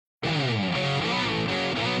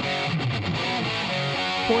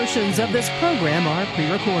Portions of this program are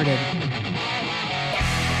pre-recorded.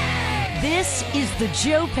 This is the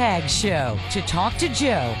Joe Pags Show. To talk to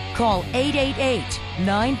Joe, call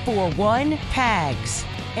 888-941-PAGS.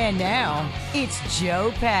 And now, it's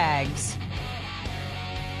Joe Pags.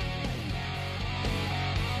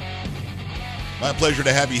 My pleasure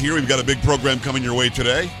to have you here. We've got a big program coming your way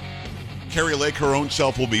today. Carrie Lake, her own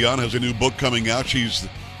self, will be on, has a new book coming out. She's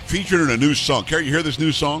featured in a new song. Carrie, you hear this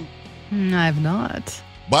new song? I have not.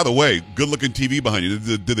 By the way, good-looking TV behind you.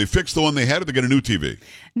 Did they fix the one they had, or did they get a new TV?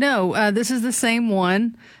 No, this is the same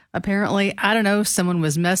one. Apparently, I don't know, someone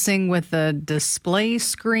was messing with the display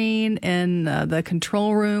screen in the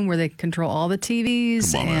control room where they control all the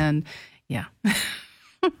TVs. Come on, man. Yeah.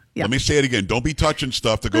 Let me say it again. Don't be touching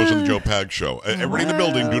stuff that goes on the Joe Pags Show. Everybody in the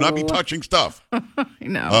building, do not be touching stuff.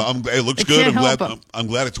 No. It looks good. I'm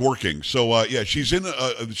glad it's working. So,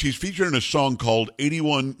 she's featured in a song called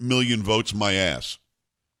 81 Million Votes My Ass.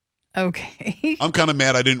 Okay. I'm kind of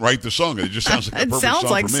mad I didn't write the song. It just sounds like a perfect song for me. It sounds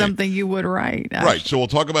like something you would write. Actually. Right. So we'll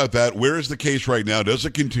talk about that. Where is the case right now? Does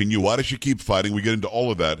it continue? Why does she keep fighting? We get into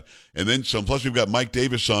all of that. And then some. Plus, we've got Mike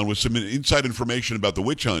Davis on with some inside information about the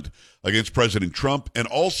witch hunt against President Trump, and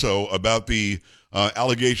also about the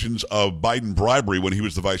allegations of Biden bribery when he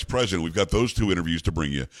was the vice president. We've got those two interviews to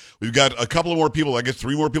bring you. We've got a couple of more people. I guess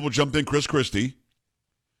 3 more people jumped in. Chris Christie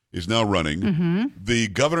is now running. Mm-hmm. The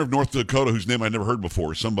governor of North Dakota, whose name I never heard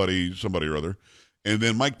before, somebody or other. And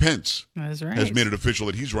then Mike Pence That's right. has made it official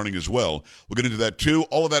that he's running as well. We'll get into that too.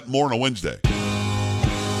 All of that more on a Wednesday.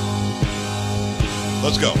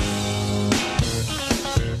 Let's go.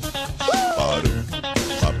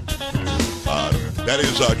 That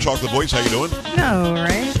is Chocolate Voice. How you doing? No,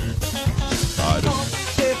 right?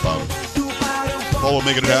 Polo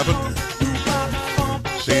making it happen.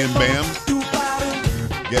 Sam Bam.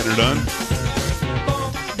 Getting it done.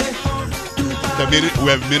 We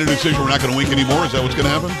have made a decision. We're not going to wink anymore. Is that what's going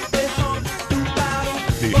to happen?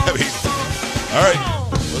 All right.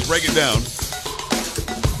 Let's break it down.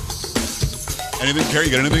 Anything, Carrie?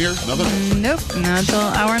 You got anything here? Nothing? Nope. Not until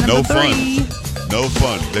hour number 3. No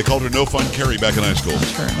fun. They called her No Fun Carrie back in high school. Not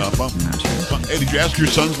true. Not fun. Not true. Hey, did you ask your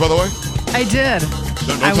sons, by the way? I did.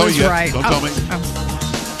 Don't I tell was me yet. right. Don't tell me.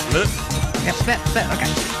 Yep,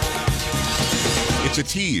 okay. It's a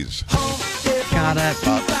tease. Got it.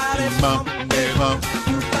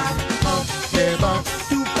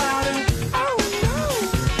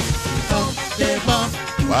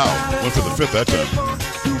 Wow. Went for the 5th that time.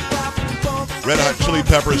 Red Hot Chili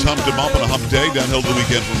Peppers humped him up on a hump day. Downhill the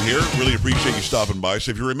weekend from here. Really appreciate you stopping by.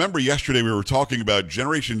 So if you remember yesterday, we were talking about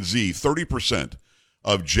Generation Z. 30%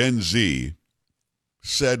 of Gen Z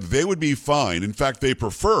said they would be fine. In fact, they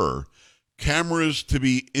prefer cameras to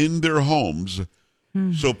be in their homes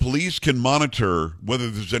so police can monitor whether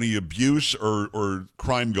there's any abuse or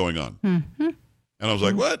crime going on. Mm-hmm. And I was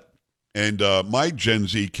like, what? And my Gen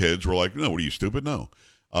Z kids were like, no, what are you, stupid? No.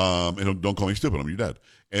 And don't call me stupid. I'm your dad.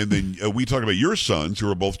 And then we talk about your sons, who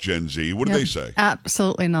are both Gen Z. What did they say?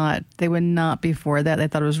 Absolutely not. They would not be for that. They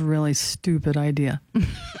thought it was a really stupid idea.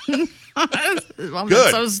 Good.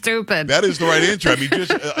 It's so stupid. That is the right answer. I mean,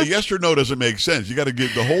 just a yes or no doesn't make sense. You got to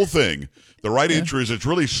give the whole thing. The right answer is it's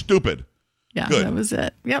really stupid. Yeah, good. That was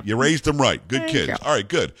it. Yep. You raised them right. Good kids. Go. All right,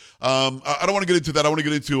 good. I don't want to get into that. I want to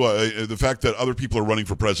get into the fact that other people are running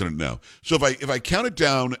for president now. So if I count it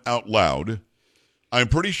down out loud, I'm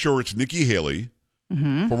pretty sure it's Nikki Haley,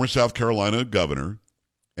 former South Carolina governor,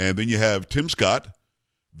 and then you have Tim Scott,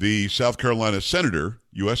 the South Carolina senator,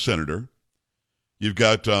 U.S. senator. You've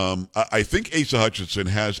got, I think Asa Hutchinson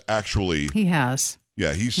has actually. He has.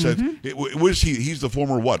 Yeah, he said, he's the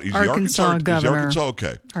former what? He's Arkansas the governor. Is he Arkansas?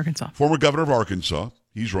 Okay. Arkansas. Former governor of Arkansas.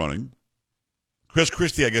 He's running. Chris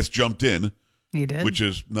Christie, I guess, jumped in. He did. Which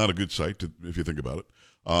is not a good sight, if you think about it.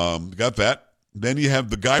 Got that. Then you have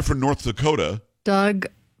the guy from North Dakota. Doug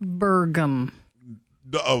Burgum.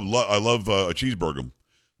 Oh, I love a cheeseburger.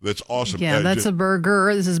 That's awesome. Yeah, that's a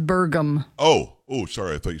burger. This is Burgum. Oh,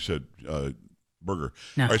 sorry. I thought you said burger.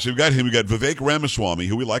 No. All right, so we've got him. We've got Vivek Ramaswamy,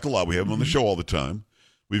 who we like a lot. We have him on the show all the time.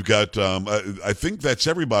 We've got, I think that's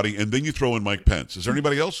everybody. And then you throw in Mike Pence. Is there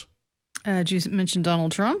anybody else? Did you mention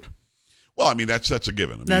Donald Trump? Well, I mean, that's a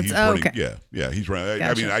given. I mean, that's he's running, okay. Yeah, he's running.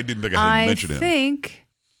 Gotcha. I mean, I didn't think I had mentioned him. I think.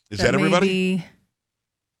 Is that everybody?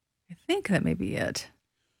 I think that may be it.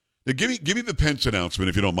 Now, give me the Pence announcement,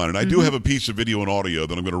 if you don't mind. And I do have a piece of video and audio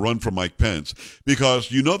that I'm going to run from Mike Pence,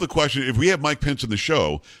 because you know the question, if we have Mike Pence in the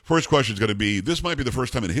show, first question is going to be, this might be the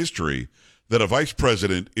first time in history that a vice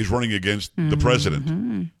president is running against the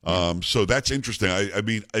president. So that's interesting. I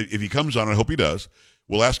mean, if he comes on, I hope he does,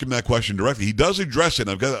 we'll ask him that question directly. He does address it,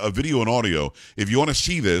 and I've got a video and audio. If you want to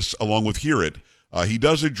see this along with hear it, he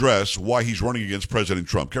does address why he's running against President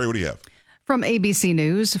Trump. Carrie, what do you have? From ABC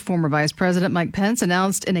News, former Vice President Mike Pence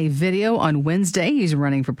announced in a video on Wednesday he's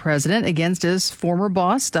running for president against his former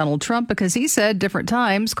boss, Donald Trump, because he said different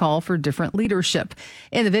times call for different leadership.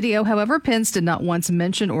 In the video, however, Pence did not once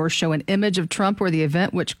mention or show an image of Trump or the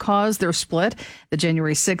event which caused their split, the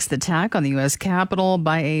January 6th attack on the U.S. Capitol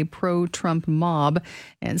by a pro-Trump mob.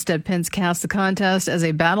 Instead, Pence cast the contest as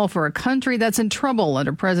a battle for a country that's in trouble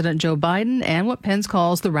under President Joe Biden and what Pence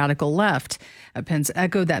calls the radical left. Pence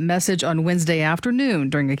echoed that message on Wednesday afternoon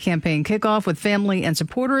during a campaign kickoff with family and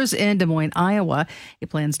supporters in Des Moines, Iowa. He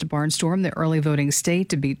plans to barnstorm the early voting state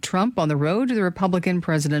to beat Trump on the road to the Republican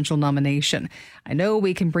presidential nomination. I know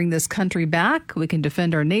we can bring this country back. We can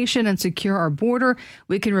defend our nation and secure our border.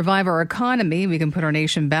 We can revive our economy. We can put our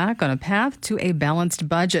nation back on a path to a balanced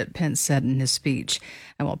budget, Pence said in his speech.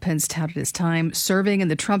 And while Pence touted his time serving in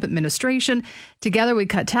the Trump administration, together we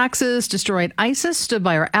cut taxes, destroyed ISIS, stood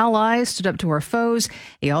by our allies, stood up to our foes.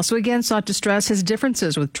 He also again sought to stress his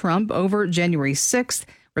differences with Trump over January 6th,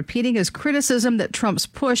 repeating his criticism that Trump's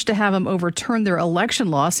push to have him overturn their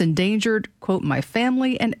election loss endangered, quote, my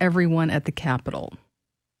family and everyone at the Capitol.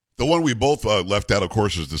 The one we both left out, of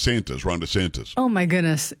course, is DeSantis, Ron DeSantis. Oh, my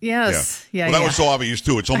goodness. Yes. Yeah. Well, that was so obvious,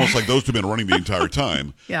 too. It's almost like those two have been running the entire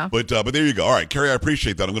time. Yeah. But there you go. All right, Carrie, I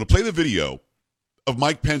appreciate that. I'm going to play the video of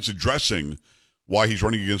Mike Pence addressing why he's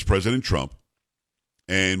running against President Trump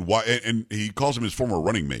and why, and he calls him his former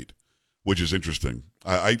running mate, which is interesting.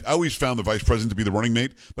 I always found the vice president to be the running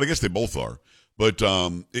mate, but I guess they both are. But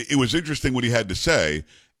it was interesting what he had to say.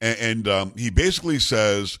 And he basically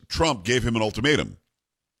says Trump gave him an ultimatum,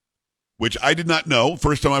 which I did not know.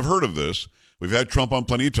 First time I've heard of this. We've had Trump on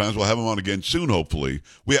plenty of times. We'll have him on again soon, hopefully.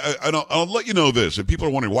 I'll let you know this. If people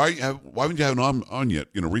are wondering, why haven't you had him on yet,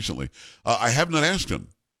 recently? I have not asked him.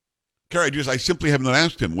 Carrie, I simply have not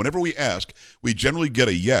asked him. Whenever we ask, we generally get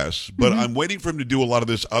a yes, but I'm waiting for him to do a lot of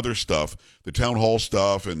this other stuff, the town hall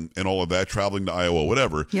stuff and all of that, traveling to Iowa,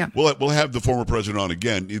 whatever. Yeah. We'll have the former president on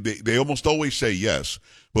again. They almost always say yes,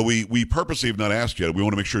 but we purposely have not asked yet. We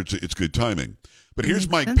want to make sure it's good timing. But here's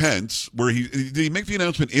Mike Pence, where did he make the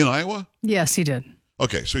announcement in Iowa? Yes, he did.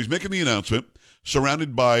 Okay, so he's making the announcement,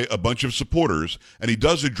 surrounded by a bunch of supporters, and he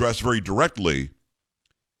does address very directly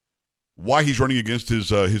why he's running against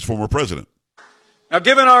his former president. Now,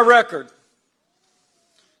 given our record,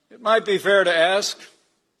 it might be fair to ask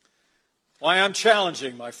why I'm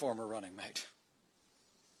challenging my former running mate.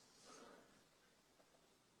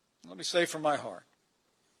 Let me say from my heart,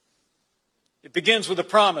 it begins with a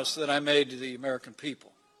promise that I made to the American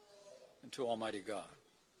people and to Almighty God.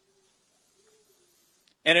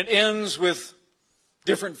 And it ends with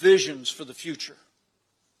different visions for the future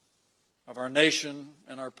of our nation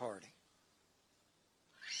and our party.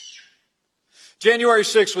 January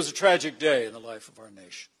 6th was a tragic day in the life of our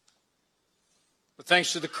nation. But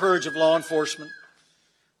thanks to the courage of law enforcement,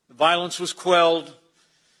 the violence was quelled,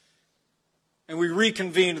 and we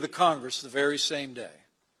reconvened the Congress the very same day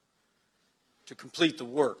to complete the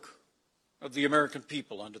work of the American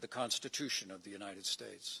people under the Constitution of the United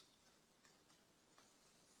States.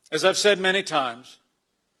 As I've said many times,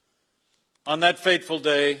 on that fateful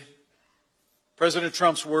day, President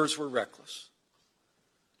Trump's words were reckless.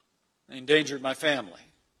 They endangered my family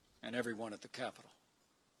and everyone at the Capitol.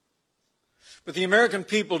 But the American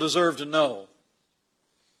people deserve to know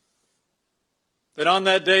that on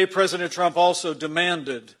that day, President Trump also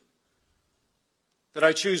demanded that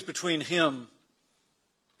I choose between him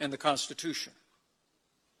and the Constitution.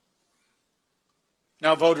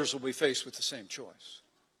 Now voters will be faced with the same choice.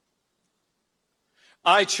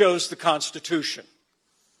 I chose the Constitution,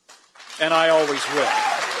 and I always will.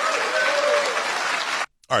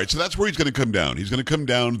 All right, so that's where he's going to come down. He's going to come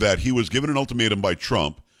down that he was given an ultimatum by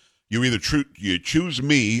Trump. You either you choose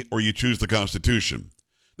me or you choose the Constitution.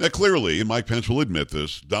 Now, clearly, and Mike Pence will admit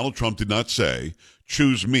this, Donald Trump did not say,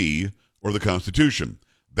 choose me or the Constitution.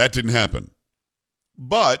 That didn't happen.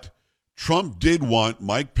 But Trump did want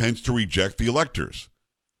Mike Pence to reject the electors,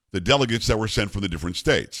 the delegates that were sent from the different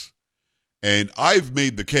states. And I've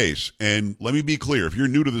made the case, and let me be clear, if you're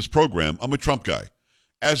new to this program, I'm a Trump guy.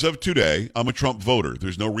 As of today, I'm a Trump voter.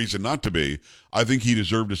 There's no reason not to be. I think he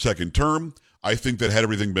deserved a second term. I think that had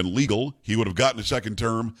everything been legal, he would have gotten a second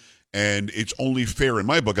term, and it's only fair in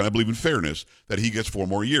my book, and I believe in fairness, that he gets 4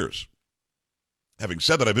 more years. Having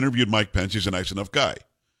said that, I've interviewed Mike Pence. He's a nice enough guy.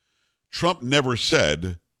 Trump never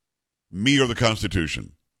said, me or the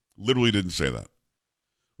Constitution. Literally didn't say that.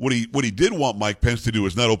 What he did want Mike Pence to do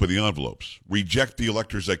is not open the envelopes, reject the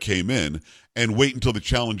electors that came in, and wait until the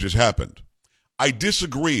challenges happened. I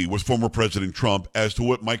disagree with former President Trump as to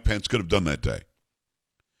what Mike Pence could have done that day.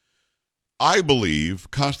 I believe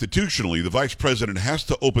constitutionally the vice president has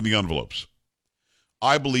to open the envelopes.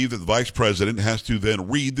 I believe that the vice president has to then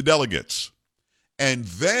read the delegates. And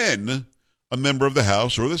then a member of the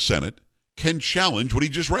House or the Senate can challenge what he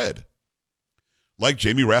just read. Like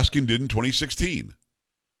Jamie Raskin did in 2016.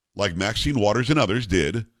 Like Maxine Waters and others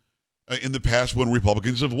did in the past when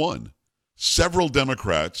Republicans have won. Several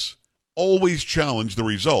Democrats always challenge the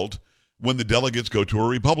result when the delegates go to a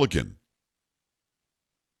Republican.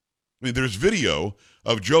 I mean, there's video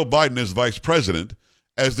of Joe Biden as vice president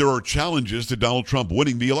as there are challenges to Donald Trump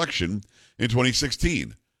winning the election in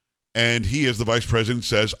 2016. And he, as the vice president,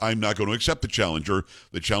 says, I'm not going to accept the challenge, or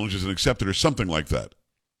the challenge isn't accepted, or something like that.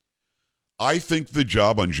 I think the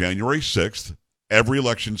job on January 6th, every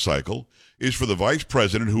election cycle, is for the vice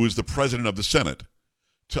president, who is the president of the Senate,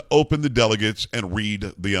 to open the delegates and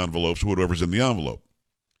read the envelopes, whatever's in the envelope.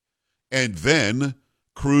 And then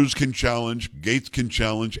Cruz can challenge, Gates can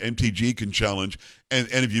challenge, MTG can challenge, and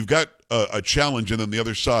if you've got a challenge and then the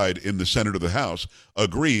other side in the Senate or the House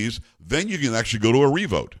agrees, then you can actually go to a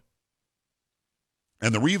revote.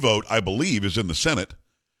 And the revote, I believe, is in the Senate.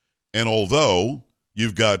 And although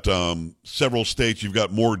you've got several states, you've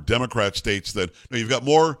got more Democrat states you've got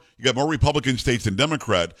more Republican states than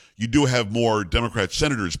Democrat. You do have more Democrat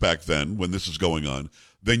senators back then when this is going on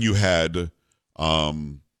than you had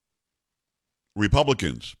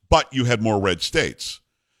Republicans, but you had more red states.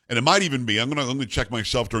 And it might even be, I'm going to check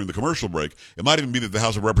myself during the commercial break, it might even be that the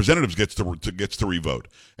House of Representatives gets to revote.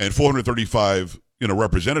 And 435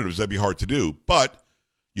 representatives, that'd be hard to do, but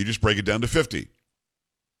you just break it down to 50.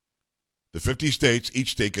 The 50 states,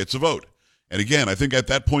 each state gets a vote. And again, I think at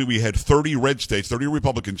that point we had 30 red states, 30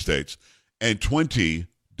 Republican states, and 20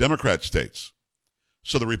 Democrat states.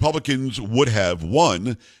 So the Republicans would have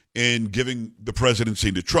won in giving the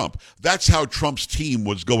presidency to Trump. That's how Trump's team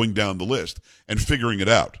was going down the list and figuring it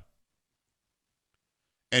out.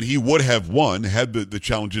 And he would have won had the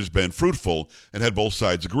challenges been fruitful and had both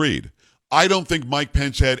sides agreed. I don't think Mike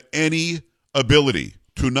Pence had any ability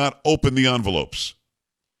to not open the envelopes.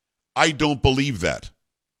 I don't believe that.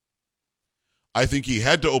 I think he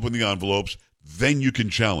had to open the envelopes, then you can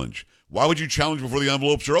challenge. Why would you challenge before the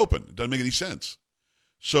envelopes are open? It doesn't make any sense.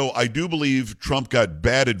 So I do believe Trump got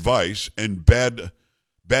bad advice and bad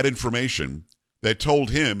information that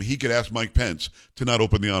told him he could ask Mike Pence to not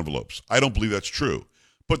open the envelopes. I don't believe that's true.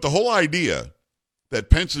 But the whole idea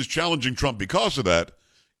that Pence is challenging Trump because of that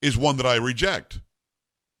is one that I reject.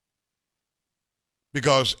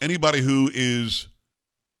 Because anybody who is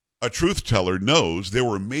a truth teller knows there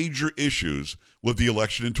were major issues with the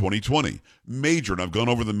election in 2020. Major, and I've gone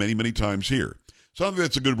over them many, many times here. So I think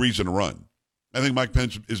that's a good reason to run. I think Mike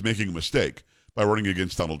Pence is making a mistake by running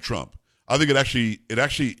against Donald Trump. I think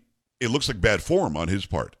it looks like bad form on his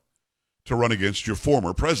part to run against your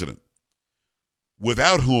former president,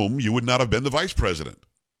 without whom you would not have been the vice president.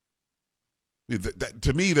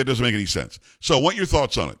 To me, that doesn't make any sense. So I want your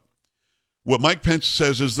thoughts on it. What Mike Pence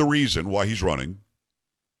says is the reason why he's running,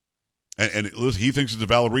 and he thinks it's a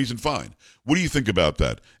valid reason, fine. What do you think about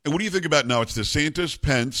that? And what do you think about now? It's DeSantis,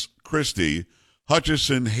 Pence, Christie,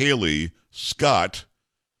 Hutchison, Haley, Scott,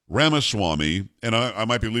 Ramaswamy, and I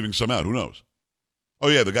might be leaving some out. Who knows? Oh,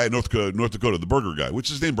 yeah, the guy in North Dakota, the burger guy. What's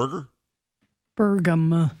his name, Burger?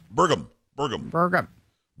 Burgum. Burgum,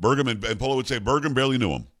 and Polo would say Burgum, barely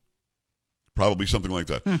knew him. Probably something like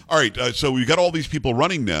that. All right, so we've got all these people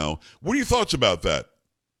running now. What are your thoughts about that?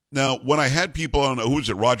 Now, when I had people on, who was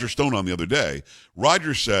it, Roger Stone on the other day,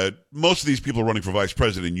 Roger said, most of these people are running for vice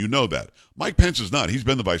president, you know that. Mike Pence is not. He's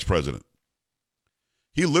been the vice president.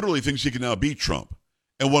 He literally thinks he can now beat Trump.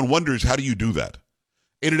 And one wonders, how do you do that?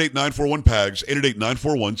 888-941-PAGS,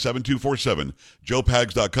 888-941-7247,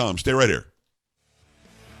 joepags.com. Stay right here.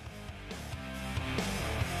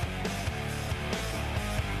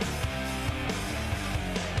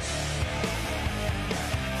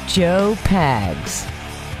 Joe Pags.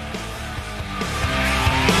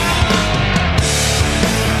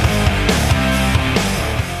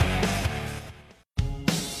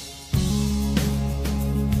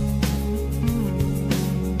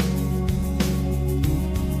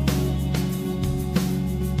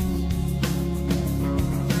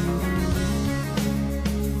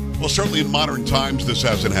 Well, certainly in modern times, this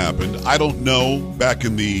hasn't happened. I don't know back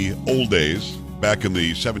in the old days, back in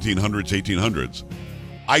the 1700s, 1800s.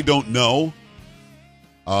 I don't know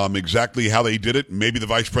exactly how they did it. Maybe the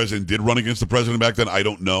vice president did run against the president back then. I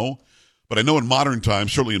don't know. But I know in modern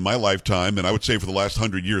times, certainly in my lifetime, and I would say for the last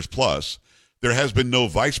 100 years plus, there has been no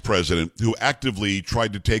vice president who actively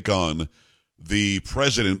tried to take on the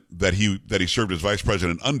president that he served as vice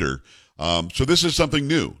president under. So this is something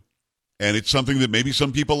new. And it's something that maybe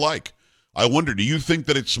some people like. I wonder, do you think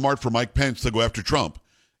that it's smart for Mike Pence to go after Trump?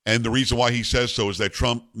 And the reason why he says so is that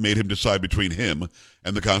Trump made him decide between him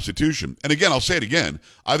and the Constitution. And again, I'll say it again.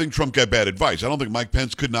 I think Trump got bad advice. I don't think Mike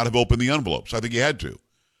Pence could not have opened the envelopes. I think he had to.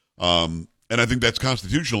 And I think that's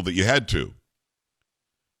constitutional that you had to.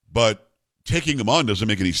 But taking him on doesn't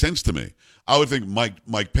make any sense to me. I would think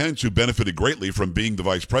Mike Pence, who benefited greatly from being the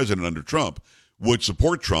vice president under Trump, would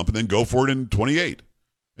support Trump and then go for it in 28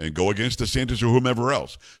 and go against DeSantis or whomever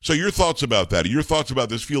else. So your thoughts about that, your thoughts about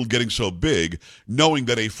this field getting so big, knowing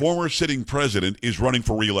that a former sitting president is running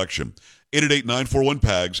for re-election.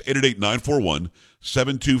 888-941-PAGS,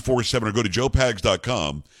 888-941-7247, or go to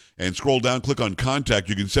joepags.com and scroll down, click on contact.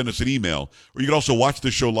 You can send us an email, or you can also watch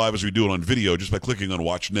this show live as we do it on video just by clicking on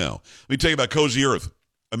watch now. Let me tell you about Cozy Earth.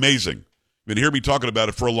 Amazing. You've been hearing me talking about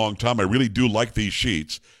it for a long time. I really do like these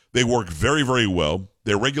sheets. They work very, very well.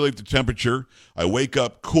 They regulate the temperature. I wake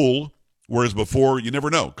up cool, whereas before, you never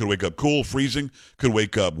know. Could wake up cool, freezing, could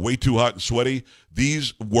wake up way too hot and sweaty.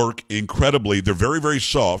 These work incredibly. They're very, very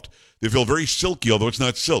soft. They feel very silky, although it's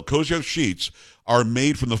not silk. Cozy Earth sheets are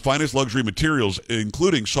made from the finest luxury materials,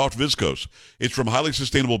 including soft viscose. It's from highly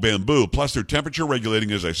sustainable bamboo, plus they're temperature regulating,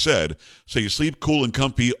 as I said, so you sleep cool and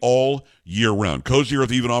comfy all year round. Cozy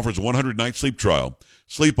Earth even offers a 100-night sleep trial.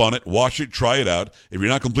 Sleep on it, wash it, try it out. If you're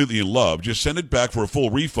not completely in love, just send it back for a full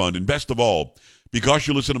refund. And best of all, because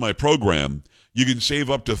you listen to my program, you can save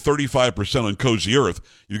up to 35% on Cozy Earth.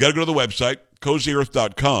 You got to go to the website,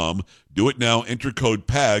 CozyEarth.com. Do it now. Enter code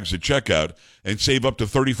PAGS at checkout and save up to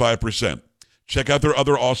 35%. Check out their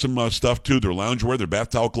other awesome stuff, too. Their loungewear, their bath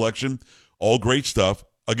towel collection, all great stuff.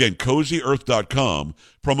 Again, CozyEarth.com.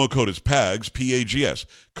 Promo code is PAGS, P-A-G-S.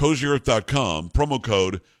 CozyEarth.com. Promo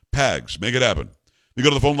code PAGS. Make it happen. We go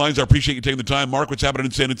to the phone lines. I appreciate you taking the time. Mark, what's happening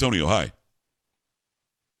in San Antonio? Hi.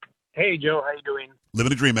 Hey, Joe. How you doing?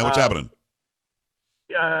 Living the dream, man. What's happening?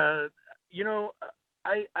 I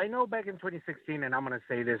know back in 2016, and I'm going to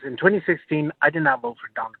say this. In 2016, I did not vote for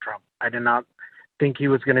Donald Trump. I did not think he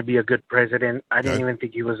was going to be a good president. I didn't even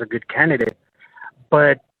think he was a good candidate.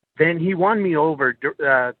 But then he won me over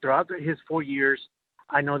throughout his 4 years.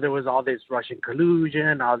 I know there was all this Russian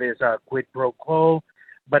collusion, all this quid pro quo.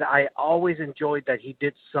 But I always enjoyed that he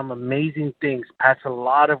did some amazing things, passed a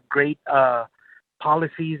lot of great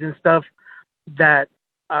policies and stuff that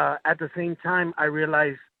at the same time, I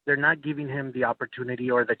realized they're not giving him the opportunity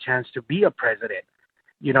or the chance to be a president.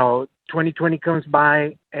 2020 comes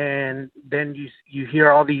by, and then you hear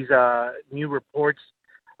all these new reports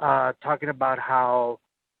talking about how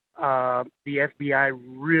the FBI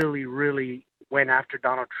really, really went after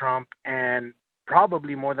Donald Trump and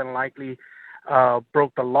probably more than likely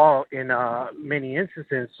broke the law in many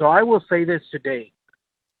instances. So I will say this today.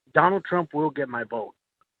 Donald Trump will get my vote.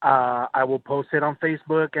 I will post it on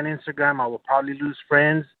Facebook and Instagram. I will probably lose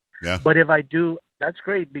friends. Yeah. But if I do, that's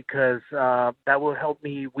great because that will help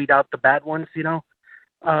me weed out the bad ones, Well,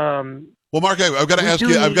 Mark, I've got to ask you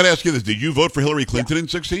this. Did you vote for Hillary Clinton in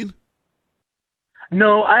 2016?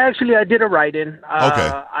 No, I did a write-in. Okay.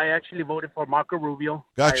 I actually voted for Marco Rubio.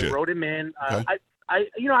 Gotcha. I wrote him in. Okay. I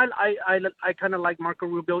kind of like Marco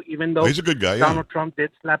Rubio, even though he's a good guy. Yeah. Donald Trump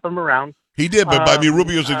did slap him around. He did, but I mean,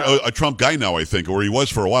 Rubio's a Trump guy now, I think, or he was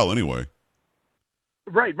for a while anyway.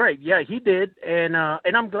 Right. Yeah, he did, and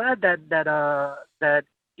I'm glad that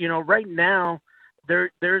right now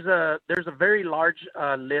there's a very large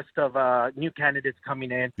list of new candidates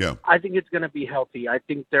coming in. Yeah. I think it's going to be healthy. I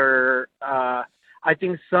think I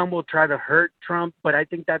think some will try to hurt Trump, but I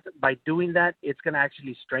think that by doing that, it's going to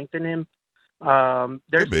actually strengthen him.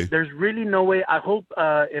 There's really no way. I hope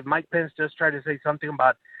if Mike Pence does try to say something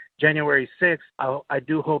about January 6th, I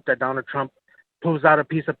do hope that Donald Trump pulls out a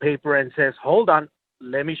piece of paper and says, hold on,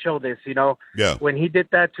 let me show this. Yeah. When he did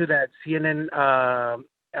that to that CNN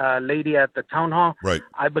lady at the town hall, right.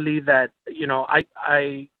 I believe that, he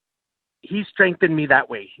strengthened me that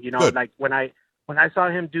way. Good. Like when I saw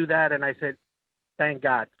him do that and I said, thank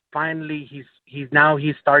God, finally he's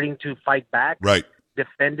starting to fight back, right,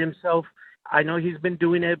 defend himself. I know he's been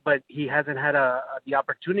doing it, but he hasn't had the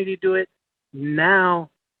opportunity to do it. Now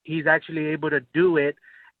he's actually able to do it.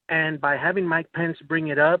 And by having Mike Pence bring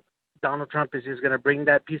it up, Donald Trump is just going to bring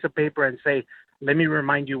that piece of paper and say, let me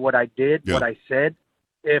remind you what I did, what I said.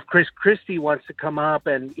 If Chris Christie wants to come up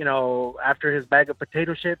and, after his bag of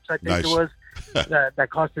potato chips, I think it was, that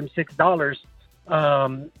cost him $6,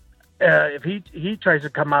 if he tries to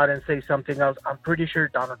come out and say something else, I'm pretty sure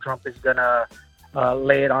Donald Trump is going to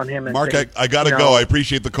lay it on him. And Mark, say, I got to go. I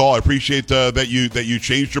appreciate the call. I appreciate that you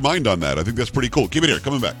changed your mind on that. I think that's pretty cool. Keep it here.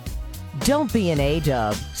 Coming back. Don't be an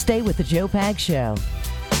A-dub. Stay with the Joe Pags Show.